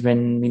 as it is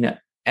written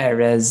mina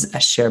erez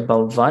asher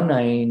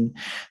balvanain,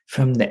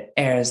 from the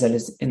erez that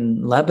is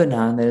in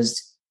Lebanon, that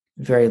is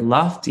very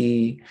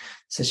lofty, to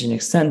such an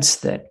extent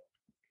that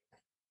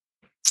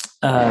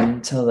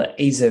till the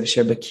ezav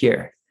asher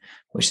bakir,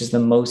 which is the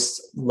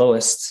most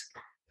lowest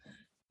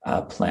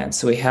plant.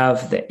 So we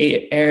have the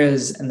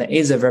erez, and the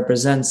ezav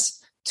represents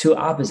two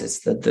opposites.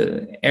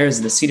 The erez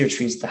of the cedar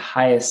tree is the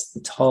highest, the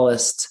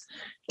tallest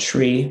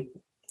tree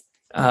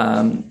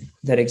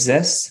that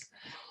exists,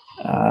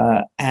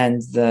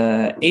 and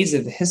the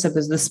ezav, the hyssop,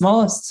 is the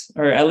smallest,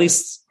 or at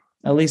least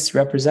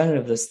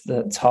representative of this,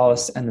 the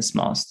tallest and the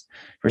smallest,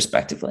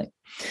 respectively.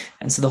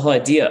 And so the whole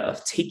idea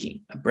of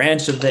taking a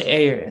branch of the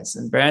erez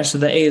and branch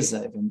of the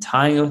ezav and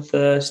tying it with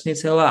the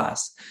shnitz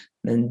elas,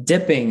 then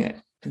dipping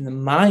it in the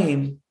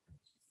mayim.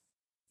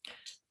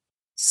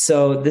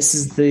 So this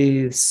is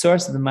the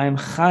source of the Mayim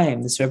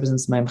Chaim. This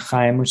represents Mayim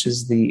Chaim, which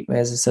is the,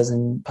 as it says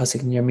in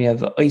Pasuk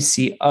Yirmiyah,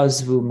 Oisi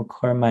Azvu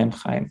Makor Mayim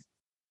Chaim.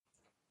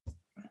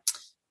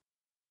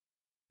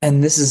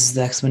 And this is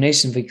the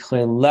explanation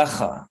V'Klei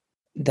Lecha,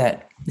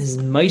 that this is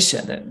Moshe,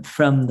 that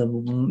from the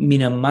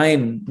Mina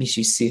Mayim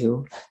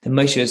Mishisihu, the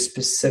Moshe is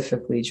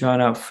specifically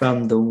drawn out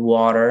from the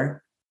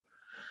water,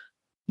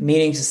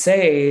 meaning to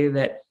say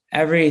that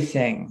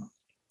everything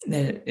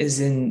that is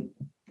in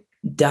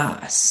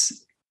Das,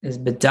 is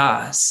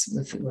bedas,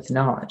 with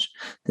knowledge.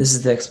 This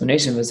is the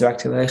explanation of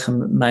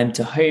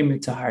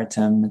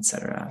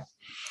etc.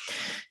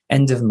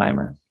 End of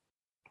Mimer.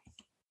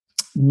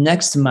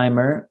 Next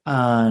Mimer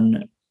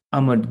on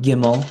Amud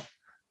Gimel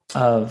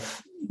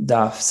of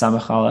Daf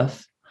Samach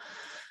Aleph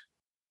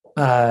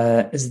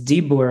is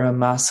Dibur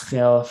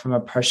Maschil from a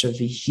Parsha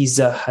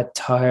V'Hiza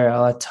Hatar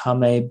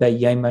Alatame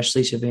B'Yayim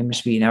Shlisha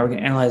V'Mishvi. Now we're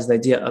going to analyze the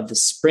idea of the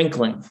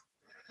sprinkling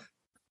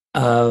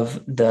of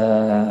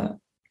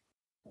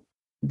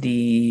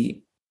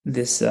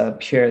this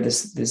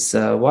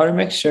water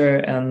mixture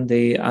and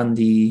on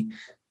the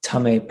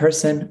Tameh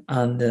person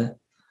on the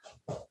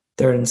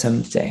third and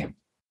seventh day.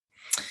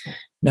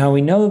 Now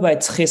we know by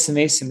Tchias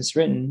Amesim is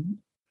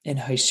written in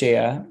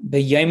Hosea,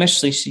 B'Yayim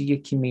Shlishi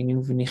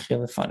Yekimenu V'Nichya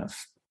Lefanav.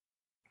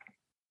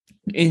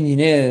 The Indian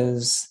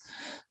is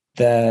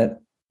that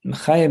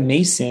Mechaya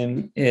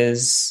Mesim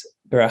is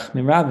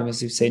Barachmim Rabim,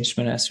 as we've said in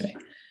Shemona Esrei.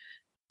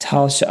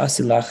 Tal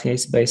Sha'asilach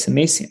Yes B'Yis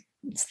Amesim.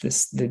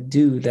 It's the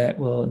dew that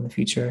will in the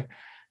future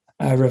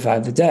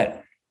revive the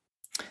dead.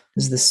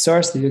 This is the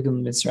source of the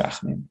Yugam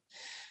Mitzrachmim,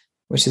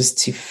 which is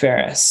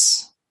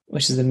Tiferes,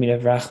 which is the meat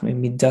of Rachmim,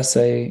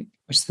 Midasai,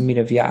 which is the meat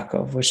of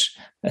Yaakov, which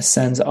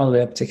ascends all the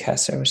way up to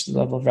Keser, which is the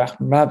level of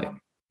Rachmim Rabbi,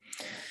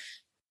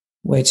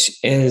 which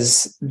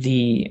is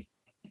the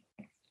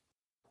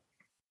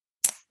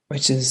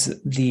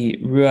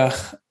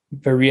Ruach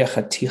Bariach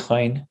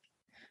HaTichain,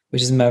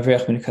 which is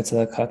Mavriach Min Katza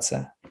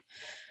LaKatza.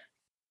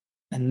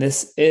 And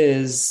this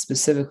is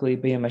specifically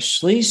B'Yom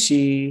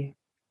HaShlishi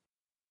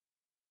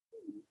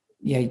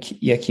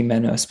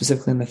Yakimeno,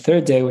 specifically in the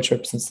third day, which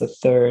represents the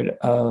third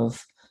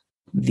of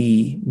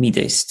the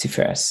Midas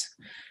Tiferes,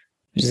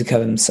 which is the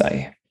Kavim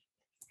Sai.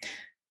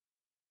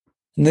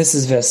 And this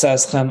is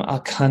V'Asaschem Al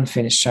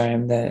Kanfin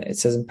Sharim, that it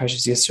says in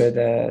Parshas Yisro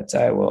that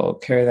I will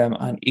carry them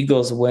on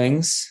eagle's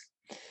wings,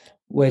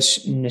 which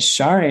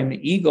Nesharim, the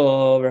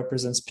eagle,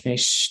 represents Pnei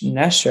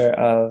Nesher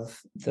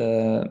of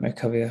the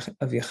Merkavah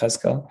of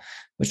Yechezkel,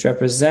 which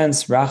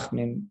represents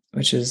Rachmim,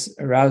 which is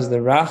arouse the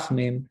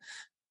Rachmim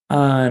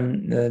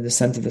on the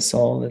descent of the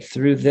soul. That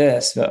through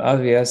this,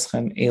 V'avi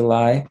Eschem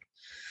Eli,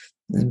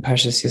 in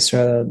Parshas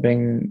Yisrael, will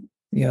bring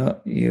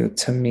you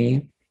to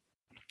me,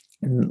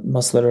 in the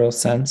most literal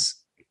sense.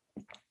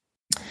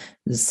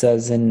 It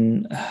says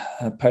in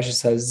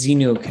Parshas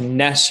Zinu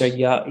Knesha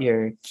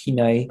Yair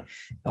Kinai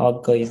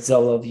Al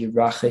Goyzalov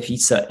Yirachef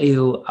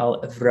Yisa'eu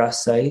Al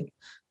Evrasai,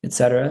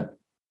 etc.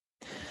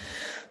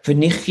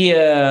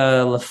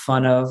 V'nichia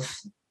Lefanov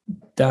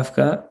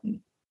Dafka,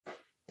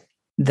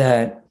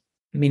 that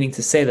meaning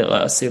to say that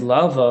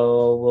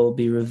Lavo will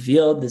be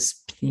revealed,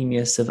 this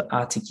pneumius of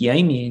Atik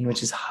Yamin,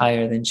 which is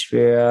higher than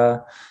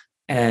Shvira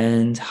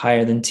and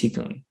higher than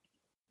Tikkun.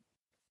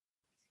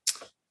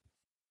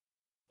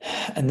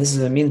 And this is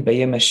what it means by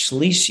Yom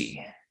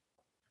HaShlishi,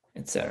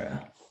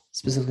 etc.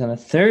 Specifically on the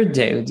third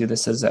day, we do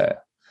this as a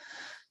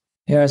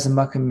here as a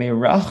makam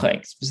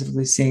meirachik,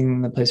 specifically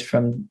seeing the place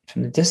from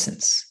the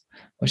distance,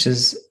 which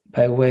is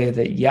by way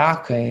that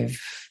Yaakov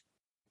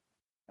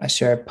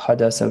Asher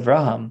Padas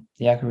Avraham,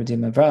 Yaakov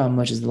redeemed Avraham,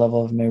 which is the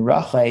level of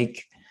meirachik,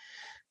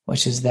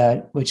 which is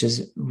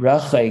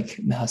rachik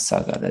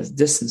mehasaga, that's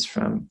distance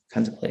from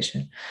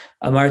contemplation.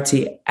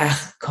 Amarti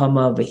ach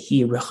kama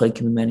v'hi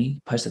rachik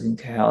mimeni, Parshas in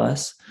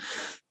Kehalas,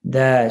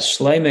 that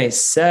Shloimeh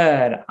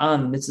said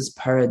on mitzvahs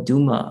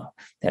paraduma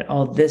that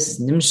all this is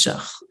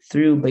nimshach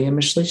through Bayam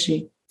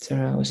Shlishi,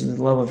 which is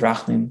the love of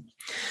Rachmim.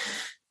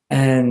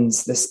 And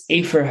this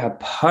Efer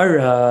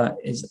HaPara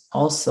is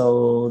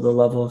also the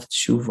level of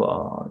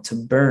tshuva, to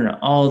burn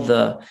all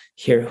the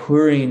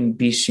hirhurin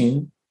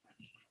bishin,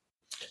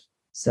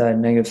 so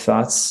negative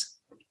thoughts,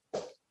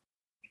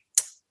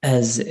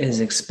 as is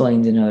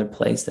explained in another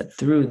place, that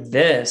through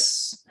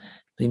this,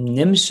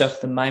 nimshach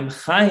the maim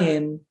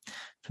chayim,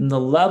 from the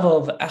level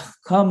of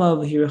achkama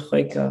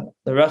v'hirachoika,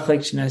 the rachik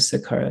shnei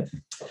sekarev,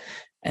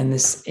 and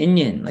this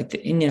inyan, like the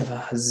inyan of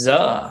a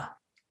hazah,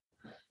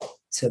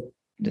 to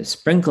the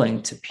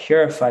sprinkling to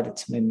purify the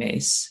tummy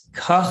mace,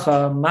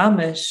 kacha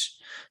mamish,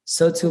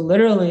 so to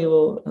literally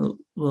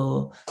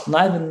will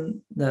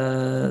enliven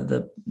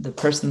the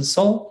person's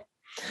soul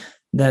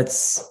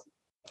that's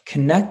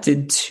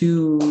connected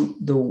to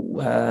the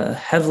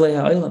hevlei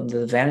ha'olam,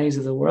 the vanities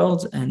of the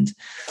world. And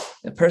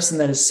a person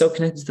that is so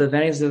connected to the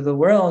vanities of the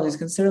world is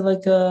considered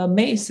like a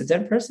mace, a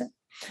dead person.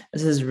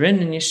 As is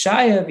written in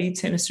Yeshaya,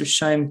 v'yitenis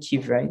Rishayim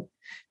kivrei.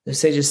 The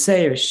sages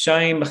say,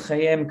 Rishayim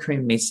b'chayim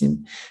krim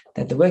mesim,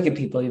 that the wicked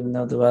people, even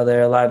though while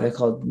they're alive, they're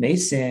called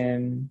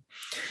mesim,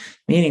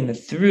 meaning that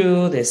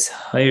through this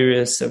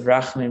Hyssop of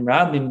Rachmim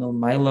Rabim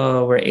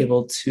Milmaila, we're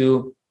able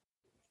to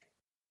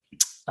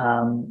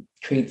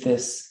create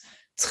this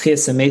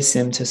Tchias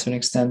Mesim to a certain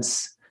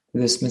extent,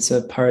 this mitzvah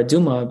of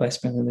paraduma, by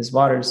sprinkling these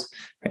waters,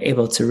 are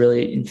able to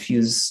really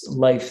infuse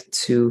life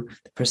to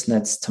the person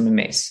that's tummy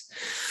mace.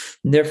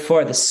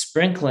 Therefore, the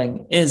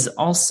sprinkling is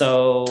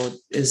also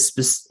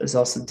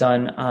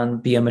done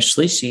on Biyam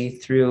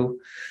Shlishi through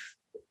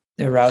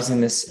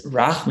arousing this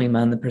rachmim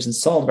on the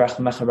person's soul,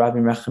 rachim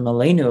rabim rachim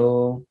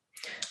aleinu,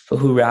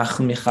 v'hu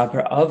rachim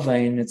michaper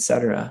avain,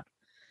 etc.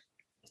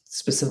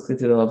 Specifically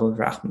to the level of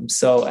rachmim.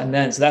 So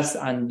that's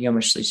on Yom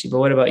HaShlishi. But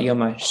what about Yom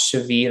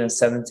HaShavi, on the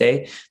seventh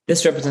day?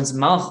 This represents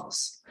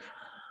Malchus,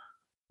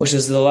 which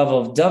is the level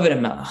of David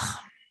and Melech,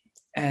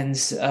 and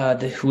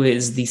who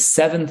is the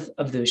seventh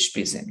of the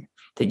Ushpizim.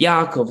 That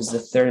Yaakov is the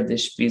third of the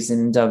Ushpizim,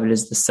 and David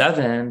is the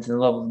seventh. And the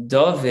level of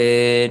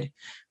David,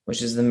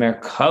 which is the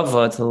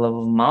Merkava, to the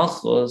level of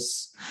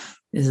Malchus,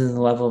 this is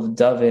the level of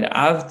David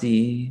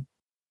Avdi.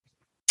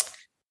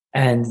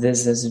 And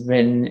this is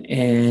written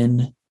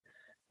in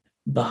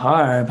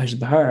Parshas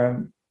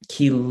Bahar,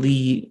 Ki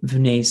li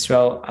v'nei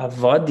Yisrael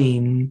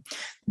avodim.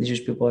 The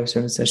Jewish people are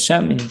servants to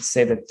Hashem, and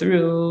say that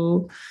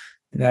through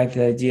the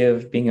idea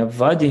of being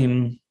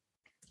avodim,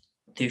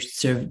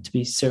 to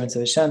be servants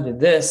of Hashem, that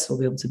this will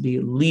be able to be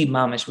li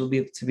mamish, will be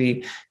able to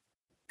be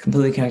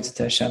completely connected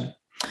to Hashem.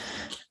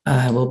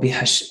 Will be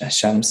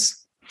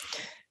Hashem's,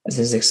 as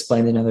is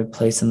explained in another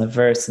place in the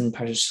verse in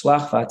Parshas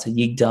Shlach to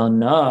Yigdal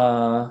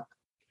Na,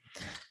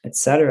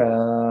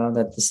 etc.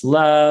 That this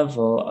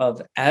level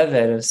of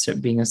Eved,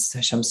 of being a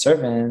Hashem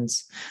servant,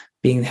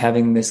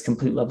 having this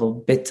complete level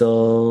of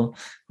bittul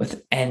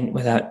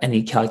without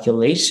any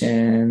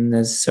calculation,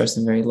 is source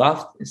and very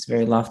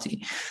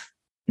lofty.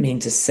 Meaning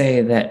to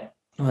say that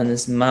when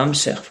this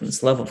mamshech from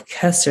this level of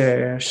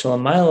Keser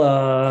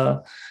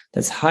Shalamayla,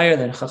 that's higher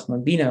than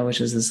Chachma Bina,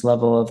 which is this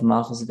level of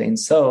Malchus Vein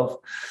Sof,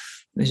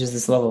 which is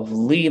this level of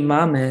Li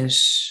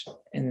Mamish,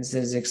 and this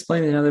is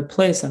explained in another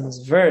place on this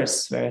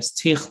verse, whereas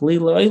Tich Li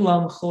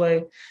Lo'ilam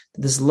Chulei,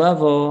 this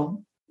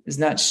level is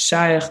not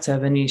shaykh to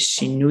have any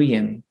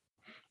shinuyim,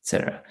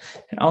 etc.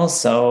 And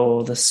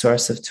also the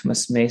source of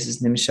Tumas Meis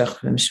is Nimshach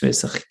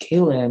V'Mshvesach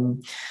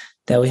Kelim,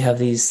 that we have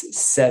these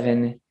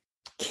 7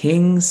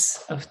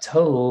 kings of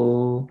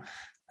Tohu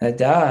that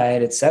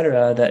died,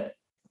 etc., that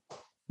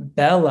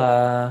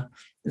Bela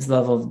is the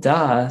level of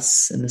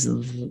Das, and this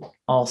is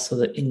also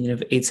the Indian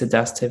of Eitz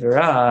Das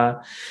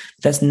Tevera.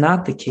 That's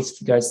not the case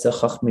with regards to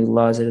Chachmi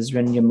laws. It is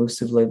written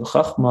Yamusuv Lev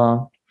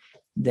Chachma,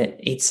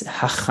 that Eitz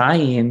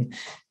HaChayim,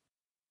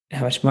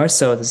 how much more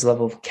so this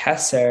level of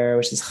Keser,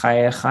 which is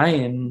Chaya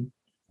Chayim,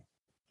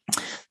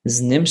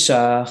 is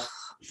Nimshach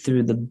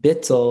through the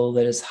bittul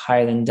that is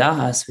higher than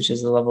Das, which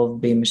is the level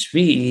of Beim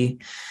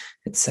Shvi'i,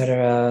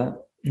 etc.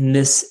 And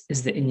this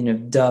is the Indian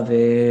of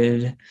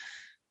David,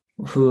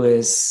 who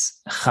is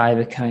Chai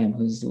V'Kayim,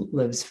 who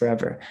lives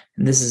forever.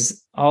 And this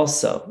is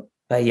also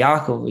by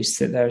Yaakov, we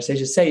said that our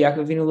sages say,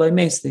 Yaakov Vinu Loi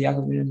Meis, the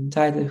Yaakov Vinu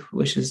Tide,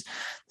 which is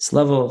this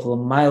level of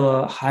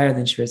Lamaila higher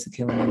than Shviras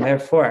Kelim. And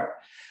therefore,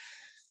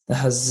 the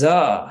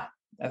Hazah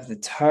of the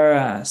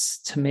Taras,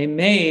 Tamei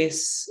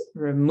Meis,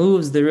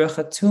 removes the Ruach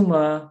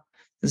HaTuma,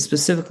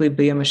 specifically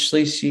B'Yom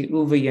HaShlishi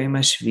Uva Yom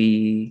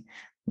HaShvi.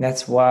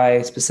 That's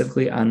why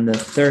specifically on the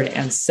 3rd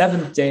and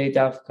 7th day,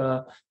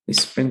 Davka, we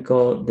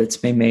sprinkle the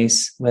tzmei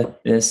mace with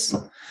this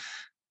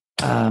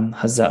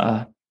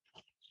haza'ah.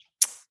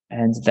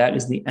 And that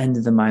is the end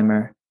of the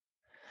mimer.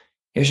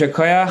 Yesher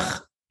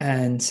koyach,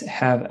 and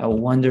have a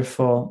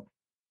wonderful,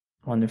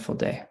 wonderful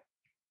day.